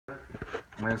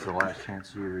When's the last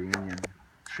chance to your reunion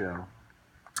show?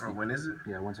 Oh, when is it?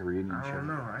 Yeah, when's a reunion I show? don't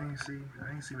know. I ain't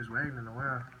see Miss Wagner in a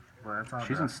while. But I talked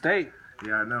She's to in her. state.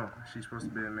 Yeah, I know. She's supposed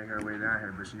to be make her way down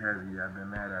here, but she hasn't yet. I've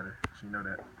been mad at her. She know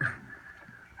that.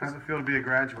 How's it feel to be a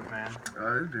graduate, man? It's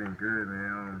been good,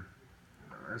 man.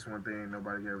 That's one thing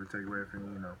nobody can ever take away from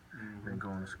me. Been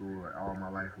going to school all my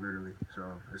life, literally.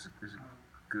 So it's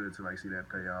good to see that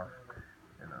pay off.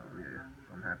 Yeah,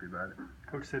 I'm happy about it.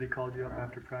 Coach said he called you up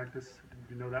after practice.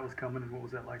 Did you know that was coming, and what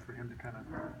was that like for him to kind of?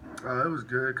 It was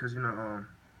good because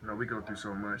we go through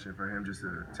so much, and for him just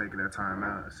to take that time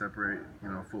out and separate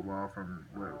football from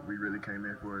what we really came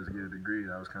in for is to get a degree.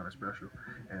 That was kind of special,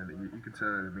 and you could tell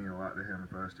it meant a lot to him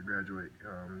for us to graduate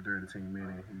during the team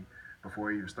meeting. Before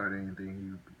he even started anything,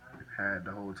 he had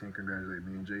the whole team congratulate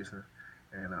me and Jason.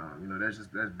 And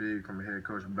that's big from a head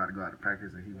coach. We're about to go out to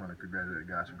practice, and he wanted to congratulate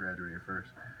guys who graduated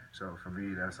first. So for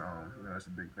me, that's that's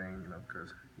a big thing,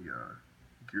 because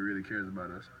he really cares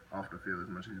about us off the field as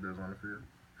much as he does on the field.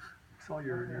 I saw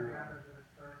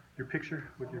your picture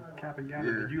with your cap and gown.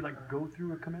 Yeah. Did you go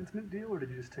through a commencement deal, or did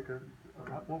you just take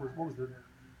what was the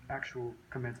actual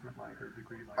commencement like or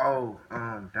degree like?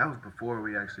 That was before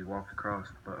we actually walked across.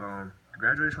 But the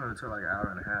graduation only took an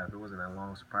hour and a half. It wasn't that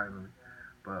long, surprisingly.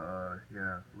 But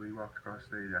yeah, we walked across the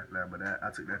stage after that. But I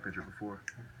took that picture before.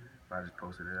 I just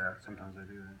posted it out. Sometimes they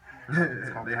do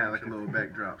that. They had a little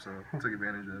backdrop, so I took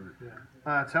advantage of it.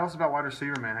 Yeah. Tell us about wide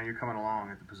receiver, man. How you're coming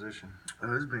along at the position?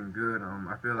 It's been good.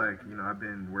 I feel like I've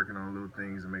been working on little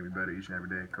things to make me better each and every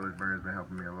day. Coach Burns been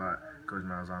helping me a lot. Coach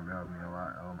Malzahn been helping me a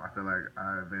lot. I feel like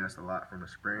I advanced a lot from the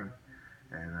spring.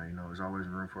 And, there's always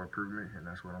room for improvement, and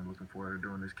that's what I'm looking forward to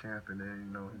doing this camp and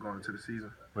then, going into the season.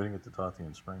 We didn't get to talk to you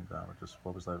in spring, Don.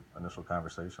 What was that initial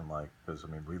conversation like? Because,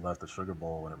 we left the Sugar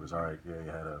Bowl and it was, all right, yeah,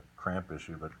 you had a cramp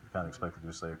issue, but we kind of expected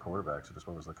you to stay a quarterback. So just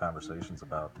what was the conversations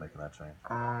about making that change?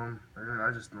 I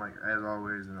just, as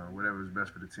always, whatever was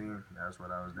best for the team, that's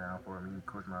what I was down for.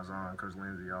 Coach Malzahn, Coach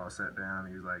Lindsey all sat down,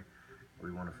 and he was like, we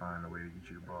want to find a way to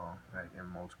get you the ball in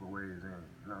multiple ways. And,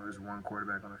 there's one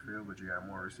quarterback on the field, but you got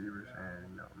more receivers.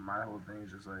 And, my whole thing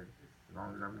is just as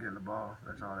long as I'm getting the ball,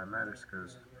 that's all that matters.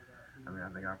 Because, I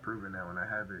think I've proven that when I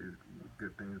have it,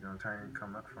 good things going to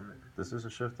come up from it. This is a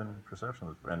shift in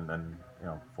perception and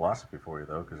philosophy for you,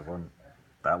 though, because it wasn't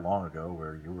that long ago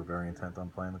where you were very intent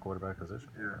on playing the quarterback position.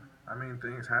 Yeah.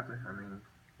 Things happen.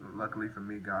 Luckily for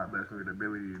me, God blessed me with the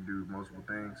ability to do multiple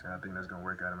things, and I think that's going to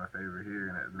work out in my favor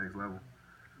here and at the next level.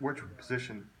 Which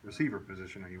receiver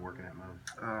position, are you working at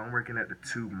most? I'm working at the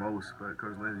 2 most, but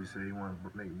Coach Lindsey said he wanted to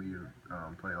make me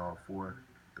play all 4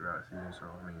 throughout the season. So,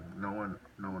 knowing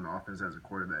the offense as a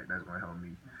quarterback, that's going to help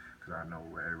me because I know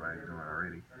what everybody's doing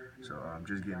already. So,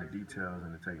 just getting the details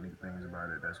and the technique things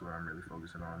about it, that's what I'm really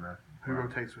focusing on now. Who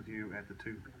rotates with you at the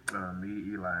 2?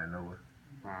 Me, Eli, and Noah.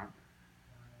 All right.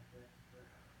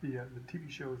 The TV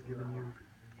show has given you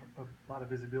a lot of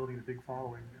visibility and a big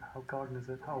following. How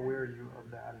cognizant, how aware are you of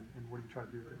that, and what do you try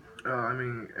to do with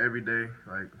it? Every day,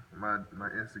 my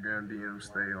Instagram DMs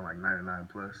stay on 99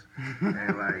 plus.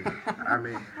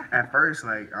 And at first,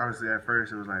 honestly, it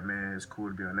was man, it's cool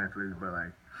to be on Netflix, but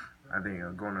I think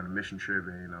going on a mission trip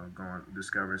and going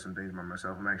discovering some things by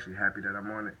myself, I'm actually happy that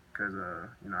I'm on it because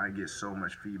I get so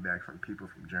much feedback from people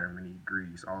from Germany,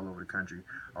 Greece, all over the country,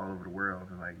 all over the world,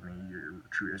 and you're a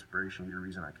true inspiration. You're the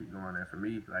reason I keep going. And for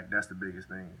me, that's the biggest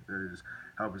thing. Is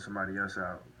helping somebody else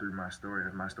out through my story.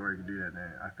 If my story can do that,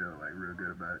 then I feel real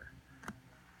good about it.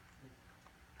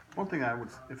 One thing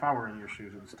if I were in your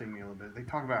shoes, it would sting me a little bit. They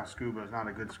talk about Scuba is not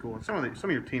a good school, and some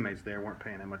of your teammates there weren't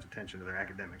paying that much attention to their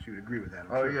academics. You would agree with that,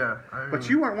 I'm sure. Yeah. But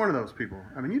you weren't one of those people.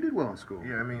 You did well in school.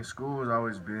 Yeah, school has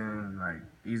always been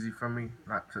easy for me.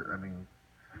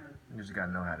 You just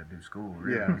gotta know how to do school.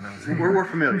 Really, yeah, you know what I'm saying? we're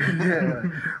familiar. Yeah,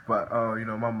 but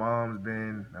my mom's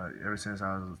been ever since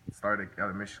I started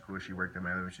elementary school. She worked in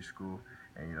my elementary school.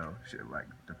 And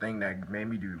the thing that made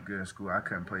me do good in school, I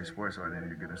couldn't play sports, so I didn't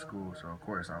do good in school. So of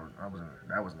course,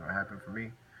 that wasn't gonna happen for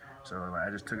me. So I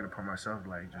just took it upon myself,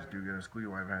 just do good in school.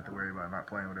 You won't even have to worry about not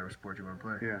playing whatever sport you want to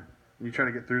play. Yeah. You try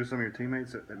to get through to some of your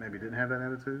teammates that maybe didn't have that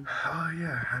attitude. Oh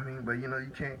yeah, but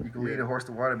you can't. You can lead a horse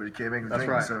to water, but you can't make him drink.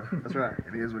 Right. So That's right.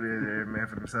 It is what it is. Every man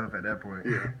for himself at that point.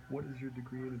 Yeah. What is your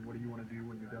degree and what do you want to do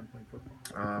when you're done playing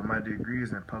football? My degree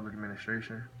is in public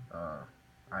administration.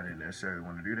 I didn't necessarily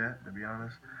want to do that, to be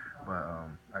honest. But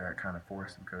I got kind of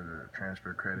forced because of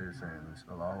transfer credits and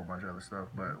a whole bunch of other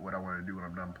stuff. But what I want to do when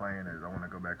I'm done playing is I want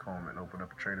to go back home and open up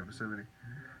a training facility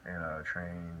and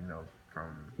train,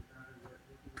 from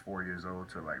 4 years old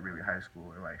to really high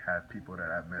school and have people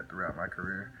that I've met throughout my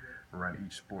career run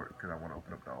each sport because I want to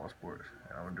open up to all sports.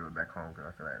 And I want to do it back home because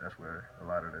I feel like that's where a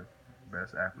lot of the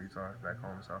best athletes are, back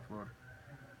home in South Florida.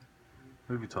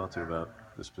 Who have you talked to about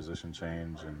this position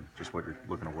change and just what you're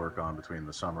looking to work on between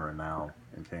the summer and now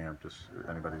in camp? Just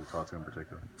anybody to talk to in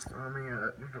particular? I mean,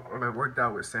 I worked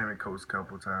out with Sammy Coach a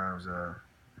couple times. I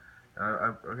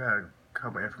got a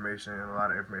couple information, a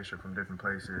lot of information from different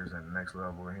places and next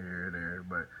level and here and there.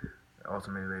 But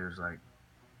ultimately, it was like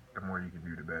the more you can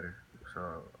do, the better.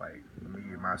 So like me,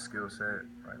 my skill set,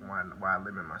 like why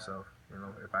limit myself? You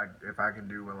know, if I can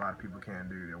do what a lot of people can't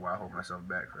do, then why hold myself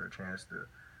back for a chance to,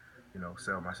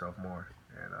 sell myself more?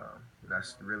 And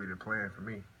that's really the plan for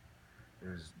me,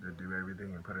 is to do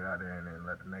everything and put it out there and then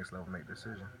let the next level make the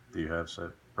decision. Do you have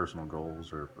set personal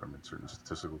goals or certain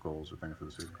statistical goals or things for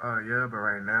the season? Yeah, but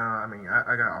right now, I mean,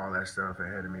 I got all that stuff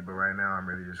ahead of me, but right now I'm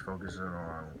really just focusing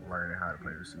on learning how to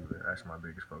play receiver. That's my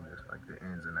biggest focus, like the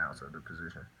ins and outs of the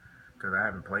position, because I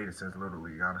haven't played it since Little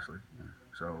League, honestly.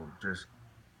 So just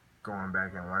going back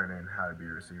and learning how to be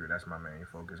a receiver, that's my main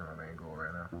focus and my main goal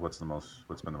right now. What's been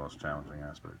the most challenging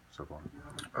aspect so far?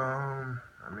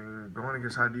 I mean, going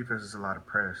against high defense is a lot of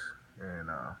press, and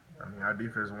I mean, our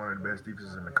defense is one of the best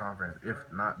defenses in the conference, if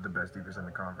not the best defense in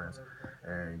the conference.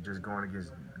 And just going against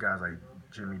guys like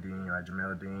Jimmy Dean, like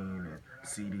Jamel Dean, and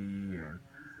CD, and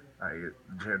like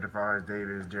DeForest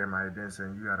Davis, Jeremiah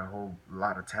Benson, you got a whole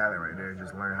lot of talent right there.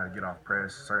 Just learning how to get off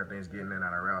press, certain things getting in and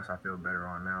out of routes, I feel better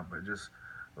on now, but just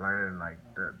learning like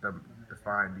the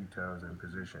fine details in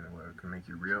position where it can make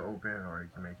you real open or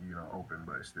it can make you open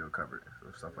but still covered,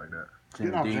 so stuff like that.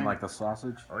 Jimmy Getting off Dean James. like the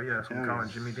sausage? Oh yeah, that's what we Yeah, call him,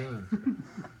 he's- Jimmy Dean.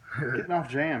 Getting off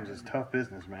jams is tough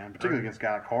business, man. Particularly against a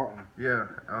guy like Carlton. Yeah,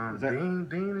 Is that- Dean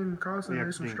and Carlson, Yeah,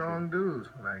 they're some Dean strong dudes.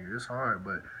 Like, it's hard,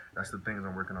 but that's the things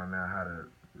I'm working on now. How to,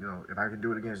 if I can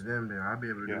do it against them, then I'll be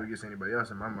able to do Yeah. it against anybody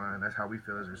else. In my mind, that's how we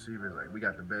feel as receivers. Like, we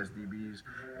got the best DBs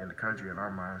in the country in our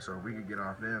mind, so if we can get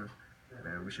off them,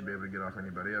 then we should be able to get off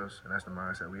anybody else. And that's the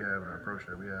mindset we have and the approach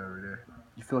that we have every day.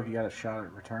 You feel like you got a shot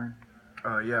at return?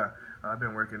 Yeah, I've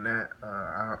been working that.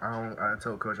 I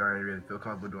told Coach I didn't really feel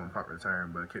comfortable doing punt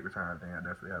return, but kick return, I think I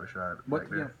definitely have a shot. What? back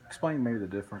there. Yeah. Explain maybe the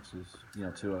differences,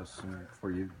 to us and for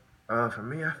you. For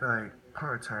me, I feel like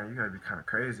punt return, you gotta be kind of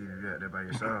crazy to get there by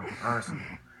yourself. Honestly,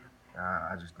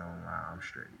 I just don't. I'm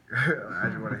straight. I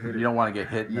just want to hit it. You don't want to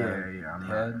get hit in Yeah, the I'm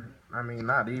head. not. I mean,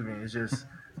 not even. It's just.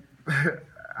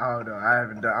 I don't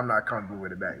know. I'm not comfortable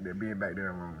with it back there, being back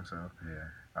there alone. So Yeah.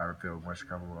 I feel much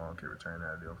comfortable on kick return than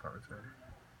I do on punt return.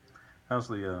 How's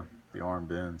the arm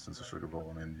been since the Sugar Bowl?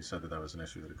 I mean, you said that was an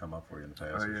issue that had come up for you in the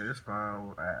past. Oh yeah, it's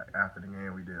fine. After the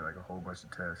game, we did like a whole bunch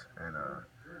of tests, and I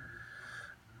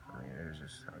mean,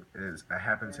 it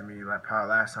happened to me like probably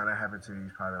last time that happened to me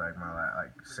was probably like my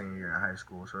senior year in high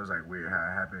school. So it was like weird how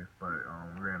it happened, but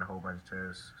we ran a whole bunch of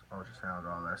tests, ultrasounds,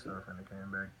 all that stuff, and it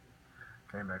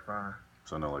came back fine.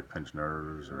 So no like pinched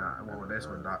nerves or. Nah, well, that's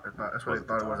what they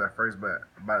thought it was at first, but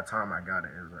by the time I got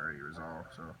it, it was already resolved.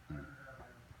 So.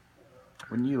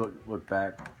 When you look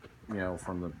back,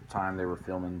 from the time they were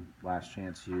filming Last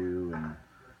Chance U, and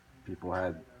people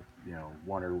had,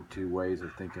 one or two ways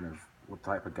of thinking of what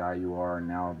type of guy you are, and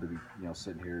now to be,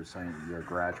 sitting here saying that you're a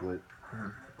graduate.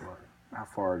 How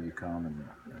far have you come, and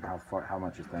how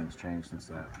much have things changed since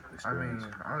that experience? I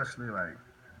mean, honestly, like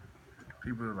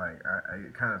people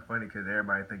it's kind of funny because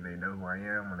everybody think they know who I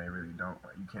am when they really don't.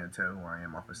 Like, you can't tell who I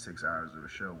am off of 6 hours of a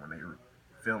show when they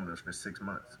filmed us for 6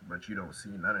 months, but you don't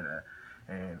see none of that.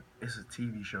 And it's a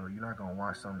TV show. You're not gonna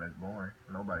watch something that's boring.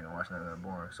 Nobody gonna watch nothing that's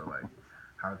boring. So like,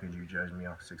 how could you judge me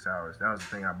off 6 hours? That was the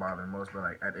thing I bothered me most. But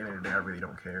like at the end of the day, I really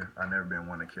don't care. I've never been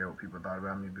one to care what people thought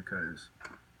about me because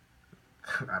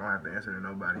I don't have to answer to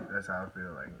nobody. That's how I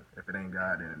feel. Like if it ain't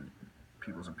God, then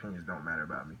people's opinions don't matter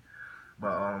about me.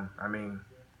 But I mean,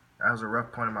 that was a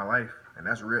rough point in my life, and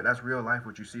that's real. That's real life.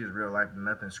 What you see is real life.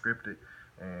 Nothing scripted.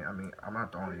 And I mean, I'm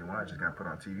not the only one. I just got put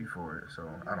on TV for it, so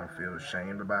I don't feel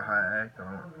ashamed about how I act.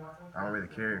 I don't really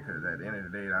care because at the end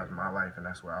of the day, that was my life, and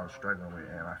that's what I was struggling with.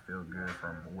 And I feel good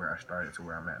from where I started to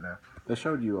where I'm at now. They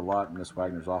showed you a lot in Miss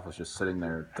Wagner's office, just sitting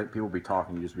there. People be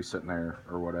talking, you just be sitting there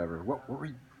or whatever. What were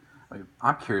you? Like,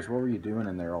 I'm curious. What were you doing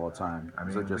in there all the time? I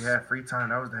Was mean, it just, we had free time.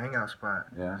 That was the hangout spot.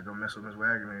 Yeah. Just go mess with Miss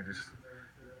Wagner and just.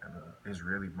 I mean, it's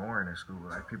really boring in school.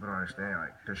 Like people don't understand.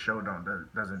 Like the show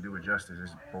doesn't do it justice.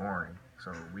 It's boring.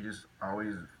 So we just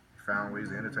always found ways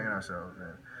to entertain ourselves,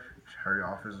 and her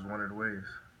office is one of the ways.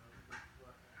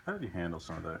 How did you handle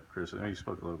some of that, Chris? I know you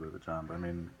spoke a little bit of it, John, but I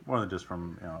mean, more than just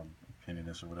from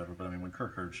opinionist or whatever. But I mean, when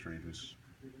Kirk Herbstreit, who's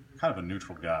kind of a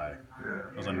neutral guy,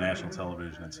 goes on national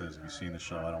television and says, "Have you seen the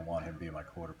show? I don't want him being my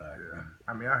quarterback." Yeah.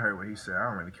 I mean, I heard what he said. I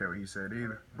don't really care what he said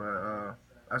either. But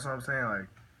that's what I'm saying. Like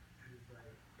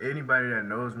anybody that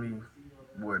knows me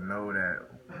would know that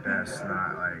that's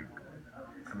not like.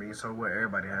 I mean, so what?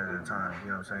 Everybody has their time,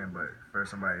 you know what I'm saying? But for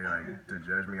somebody like to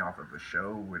judge me off of a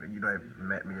show when you don't have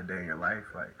met me a day in your life,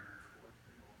 like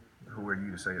who are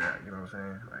you to say that? You know what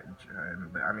I'm saying?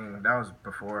 But I mean, that was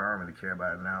before. I don't really care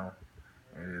about it now.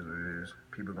 It is what it is.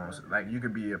 People gonna say, like, you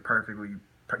could be you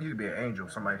could be an angel.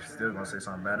 Somebody's still gonna say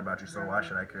something bad about you. So why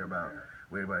should I care about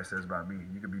what anybody says about me?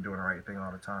 You could be doing the right thing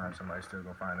all the time. Somebody's still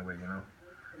gonna find a way, you know.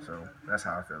 So that's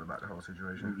how I feel about the whole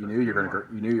situation. You knew you're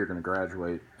gonna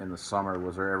graduate in the summer.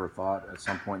 Was there ever thought at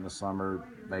some point in the summer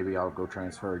maybe I'll go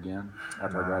transfer again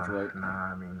after I graduate? Nah.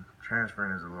 I mean,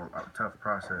 transferring is a tough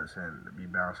process, and to be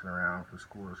bouncing around from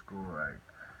school to school, like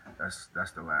that's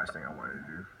the last thing I wanted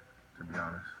to do, to be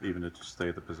honest. Even to stay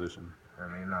at the position. I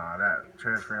mean, nah, that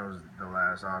transferring was the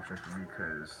last option for me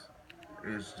because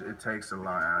it takes a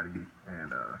lot out of you,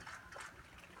 and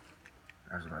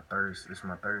this is my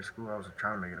third school. I was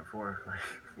trying to make it a fourth. Like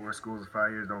 4 schools in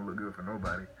 5 years don't look good for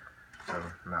nobody. So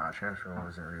nah, transferring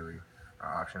wasn't really an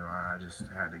option. I just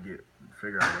had to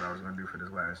figure out what I was gonna do for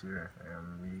this last year.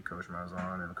 And me, Coach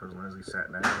Malzahn, and Coach Lindsay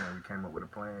sat down and we came up with a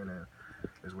plan, and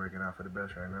it's working out for the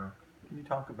best right now. Can you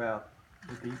talk about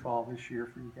the deep ball this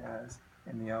year for you guys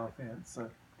in the offense?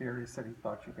 Darius said he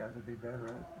thought you guys would be better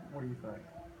at it. What do you think?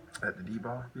 At the deep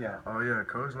ball? Yeah. Oh yeah,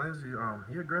 Coach Lindsay,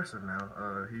 he aggressive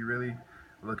now. He really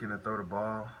looking to throw the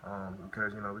ball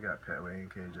because you know we got Petway and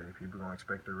KJ. People gonna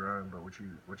expect to run, but what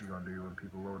you gonna do when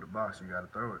people load the box? You got to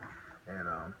throw it. And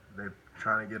they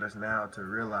trying to get us now to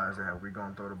realize that we're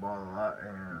gonna throw the ball a lot,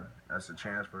 and that's a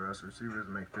chance for us receivers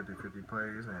to make 50-50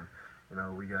 plays, and you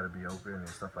know we got to be open and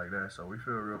stuff like that. So we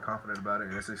feel real confident about it,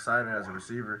 and it's exciting as a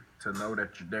receiver to know that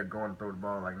they're going to throw the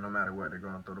ball. Like no matter what, they're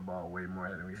going to throw the ball way more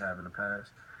than we have in the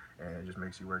past, and it just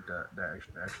makes you work that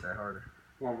extra harder.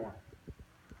 One more.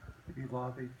 Have you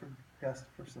lobbied for Dust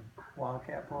for some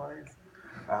Wildcat plays?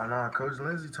 Oh no, Coach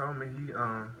Lindsay told me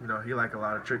he like a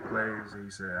lot of trick plays. He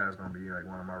said that's gonna be like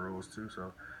one of my roles too. So I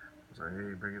was like,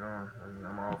 hey, bring it on.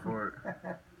 I'm all for it.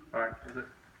 All right, is it?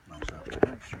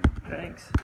 Nice job. Thanks.